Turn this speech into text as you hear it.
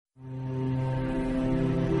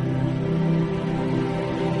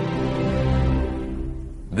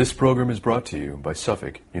This program is brought to you by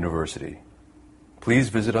Suffolk University. Please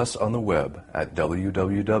visit us on the web at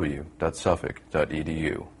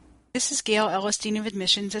www.suffolk.edu. This is Gail Ellis, Dean of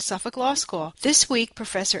Admissions at Suffolk Law School. This week,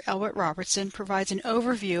 Professor Elbert Robertson provides an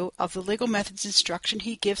overview of the legal methods instruction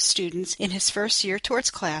he gives students in his first year torts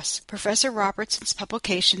class. Professor Robertson's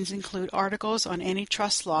publications include articles on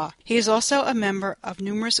antitrust law. He is also a member of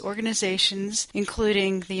numerous organizations,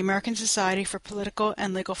 including the American Society for Political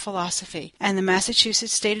and Legal Philosophy and the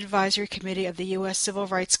Massachusetts State Advisory Committee of the U.S. Civil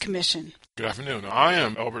Rights Commission. Good afternoon. I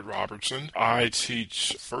am Elbert Robertson. I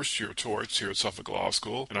teach first-year torts here at Suffolk Law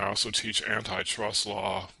School, and I also teach antitrust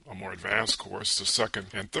law, a more advanced course, to second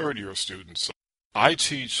and third-year students. I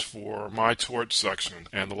teach for my tort section,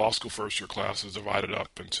 and the law school first-year class is divided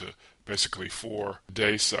up into basically 4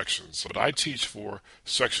 day sections. But I teach for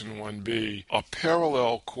Section 1B, a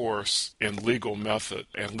parallel course in legal method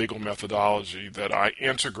and legal methodology that I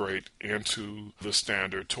integrate into the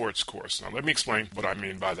standard torts course. Now, let me explain what I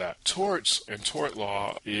mean by that. Torts and tort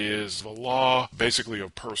law is the law basically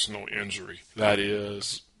of personal injury. That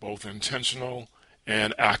is both intentional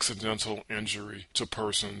and accidental injury to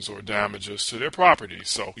persons or damages to their property.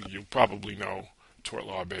 So you probably know tort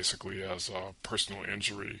law basically as personal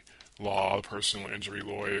injury law, personal injury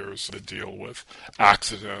lawyers that deal with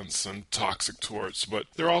accidents and toxic torts. But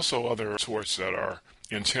there are also other torts that are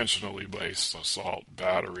intentionally based: assault,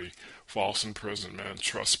 battery, false imprisonment,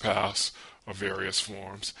 trespass of various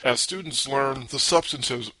forms. As students learn the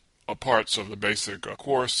substantive parts of the basic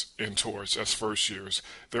course in torts as first years,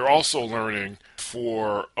 they're also learning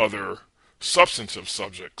 4 other substantive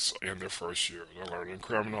subjects in their first year. They're learning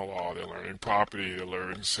criminal law, they're learning property, they're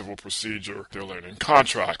learning civil procedure, they're learning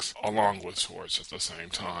contracts along with torts at the same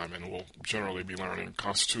time, and we'll generally be learning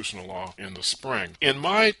constitutional law in the spring. In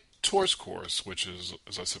my torts course, which is,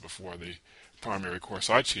 as I said before, the primary course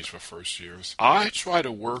I teach for first years, I try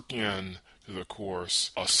to work in to the course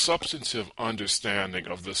a substantive understanding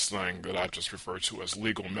of this thing that I've just referred to as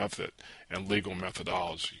legal method and legal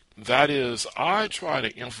methodology. That is, I try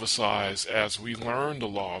to emphasize, as we learn the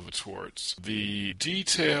law of the torts, the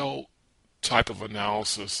detailed type of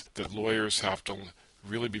analysis that lawyers have to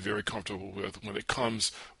really be very comfortable with when it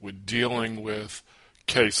comes with dealing with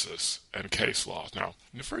cases and case laws. Now,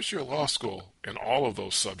 in the first year of law school, in all of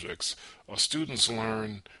those subjects, students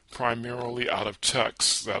learn primarily out of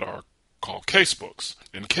texts that are called case books.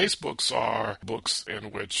 And case books are books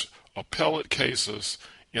in which appellate cases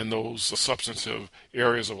in those substantive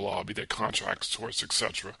areas of law, be they contracts, torts,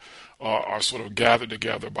 etc., are sort of gathered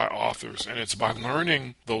together by authors. And it's by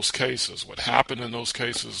learning those cases, what happened in those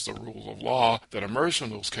cases, the rule of law that emerged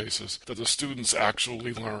from those cases, that the students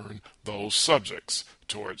actually learn those subjects: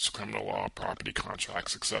 torts, criminal law, property,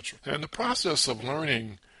 contracts, etc. And the process of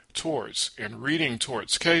learning torts and reading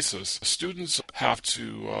torts cases, students have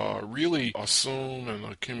to really assume and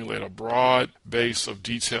accumulate a broad base of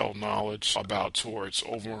detailed knowledge about torts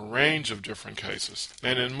over a range of different cases.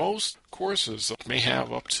 And in most courses, may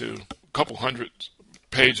have up to a couple hundred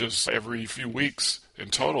pages every few weeks in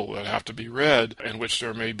total that have to be read, in which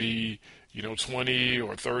there may be 20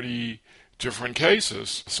 or 30 different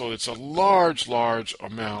cases. So it's a large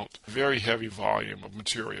amount, very heavy volume of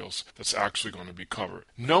materials that's actually going to be covered.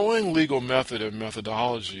 Knowing legal method and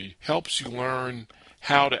methodology helps you learn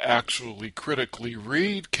how to actually critically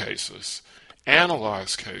read cases,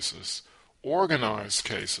 analyze cases, organize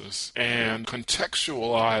cases, and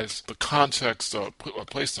contextualize the context or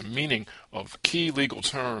place the meaning of key legal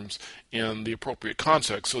terms in the appropriate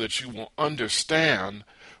context so that you will understand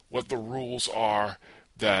what the rules are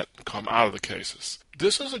that come out of the cases.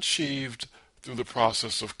 This is achieved through the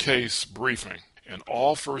process of case briefing, and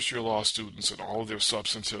all first-year law students and all of their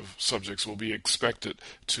substantive subjects will be expected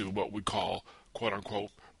to what we call,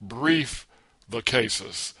 quote-unquote, brief the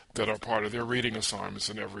cases that are part of their reading assignments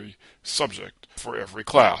in every subject for every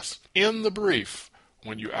class. In the brief,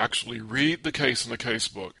 when you actually read the case in the case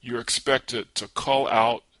book, you're expected to cull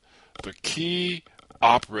out the key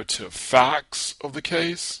operative facts of the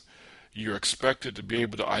case. You're expected to be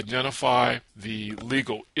able to identify the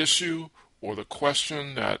legal issue or the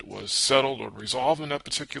question that was settled or resolved in that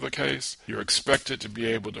particular case. You're expected to be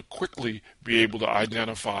able to quickly be able to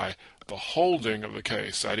identify the holding of the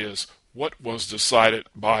case. That is, what was decided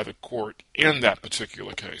by the court in that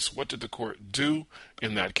particular case. What did the court do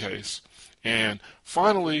in that case? And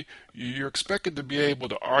finally, you're expected to be able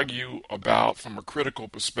to argue about, from a critical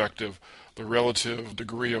perspective, the relative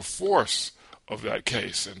degree of force of that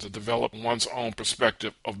case, and to develop one's own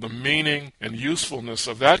perspective of the meaning and usefulness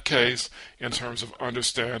of that case in terms of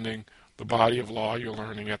understanding the body of law you're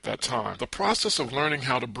learning at that time. The process of learning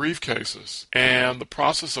how to brief cases and the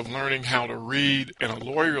process of learning how to read in a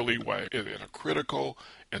lawyerly way, in a critical,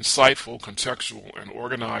 insightful, contextual, and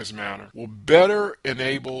organized manner will better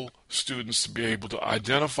enable students to be able to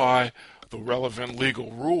identify the relevant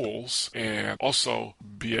legal rules and also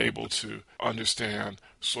be able to understand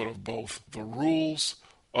sort of both the rules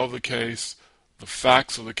of the case, the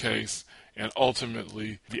facts of the case, and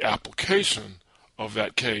ultimately the application of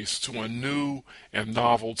that case to a new and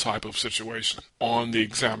novel type of situation. On the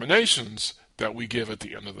examinations that we give at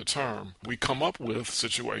the end of the term, we come up with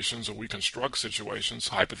situations, or we construct situations,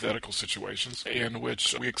 hypothetical situations, in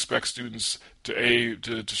which we expect students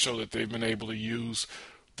to show that they've been able to use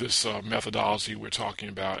this methodology we're talking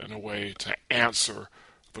about in a way to answer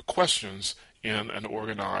the questions in an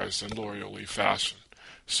organized and lawyerly fashion.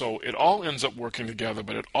 So it all ends up working together,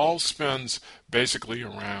 but it all spins basically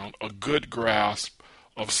around a good grasp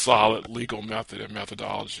of solid legal method and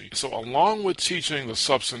methodology. So along with teaching the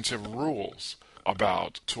substantive rules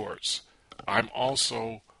about torts, I'm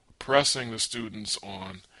also pressing the students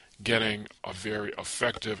on getting a very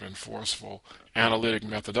effective and forceful analytic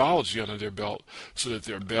methodology under their belt so that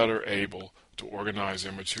they're better able to organize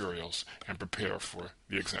their materials and prepare for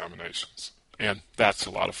the examinations. And that's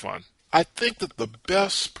a lot of fun. I think that the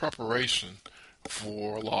best preparation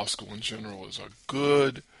for law school in general is a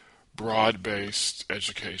good, broad-based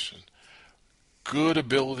education. Good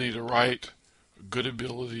ability to write, good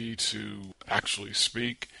ability to actually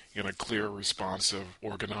speak in a clear, responsive,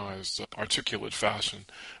 organized, articulate fashion,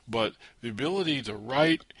 but the ability to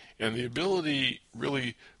write and the ability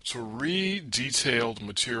really to read detailed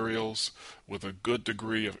materials with a good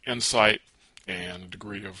degree of insight and a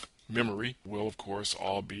degree of memory will, of course,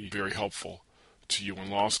 all be very helpful to you in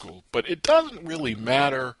law school. But it doesn't really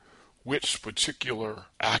matter which particular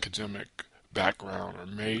academic background or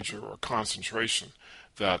major or concentration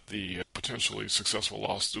that the potentially successful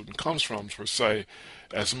law student comes from, per se,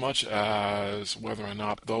 as much as whether or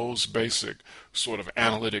not those basic sort of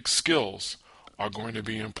analytic skills are going to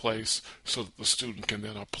be in place so that the student can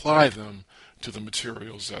then apply them to the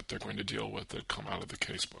materials that they're going to deal with that come out of the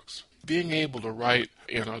casebooks. Being able to write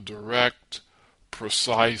in a direct,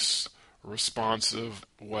 precise, responsive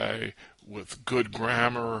way with good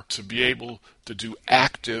grammar, to be able to do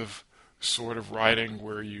active sort of writing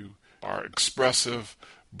where you are expressive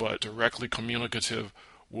but directly communicative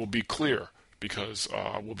will be clear, because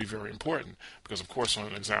will be very important, because of course on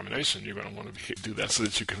an examination you're going to want to do that so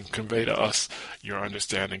that you can convey to us your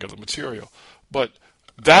understanding of the material. But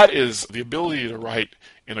that is the ability to write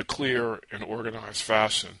in a clear and organized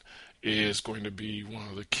fashion is going to be one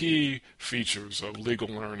of the key features of legal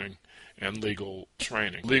learning and legal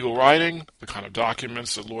training. Legal writing, the kind of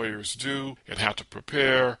documents that lawyers do and have to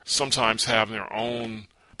prepare, sometimes have their own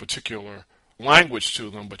particular language to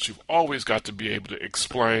them, but you've always got to be able to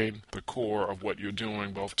explain the core of what you're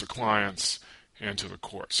doing both to clients and to the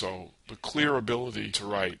court. So the clear ability to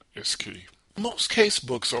write is key. Most case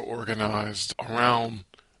books are organized around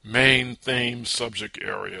main theme subject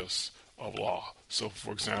areas of law. So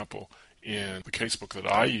for example, in the case book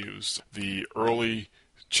that I used, the early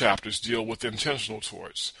chapters deal with intentional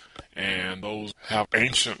torts, and those have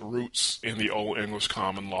ancient roots in the Old English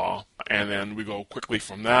common law. And then we go quickly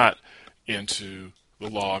from that into the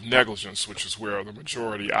law of negligence, which is where the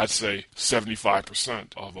majority, I'd say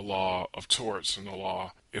 75% of the law of torts and the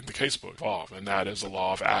law in the casebook involve, and that is the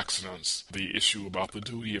law of accidents, the issue about the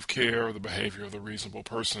duty of care, the behavior of the reasonable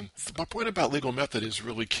person. My point about legal method is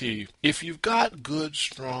really key. If you've got good,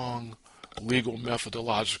 strong legal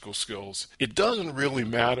methodological skills, it doesn't really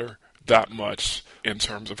matter that much in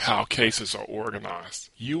terms of how cases are organized.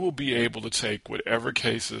 You will be able to take whatever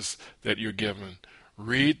cases that you're given,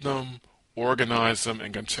 read them, organize them,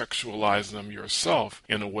 and contextualize them yourself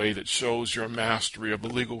in a way that shows your mastery of the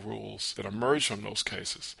legal rules that emerge from those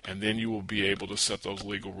cases. And then you will be able to set those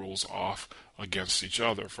legal rules off against each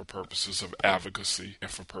other for purposes of advocacy and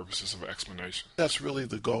for purposes of explanation. That's really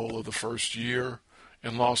the goal of the first year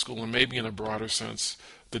in law school, and maybe in a broader sense,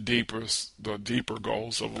 the deeper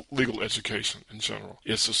goals of legal education in general.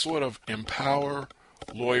 It's to sort of empower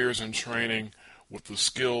lawyers in training with the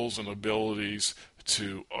skills and abilities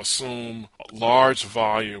to assume large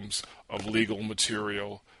volumes of legal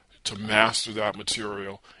material, to master that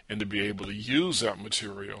material, and to be able to use that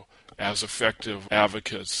material as effective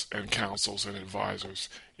advocates and counsels and advisors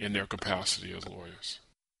in their capacity as lawyers.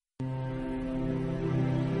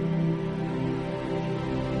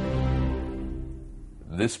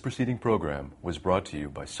 This preceding program was brought to you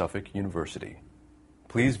by Suffolk University.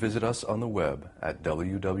 Please visit us on the web at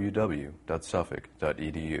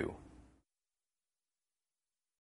www.suffolk.edu.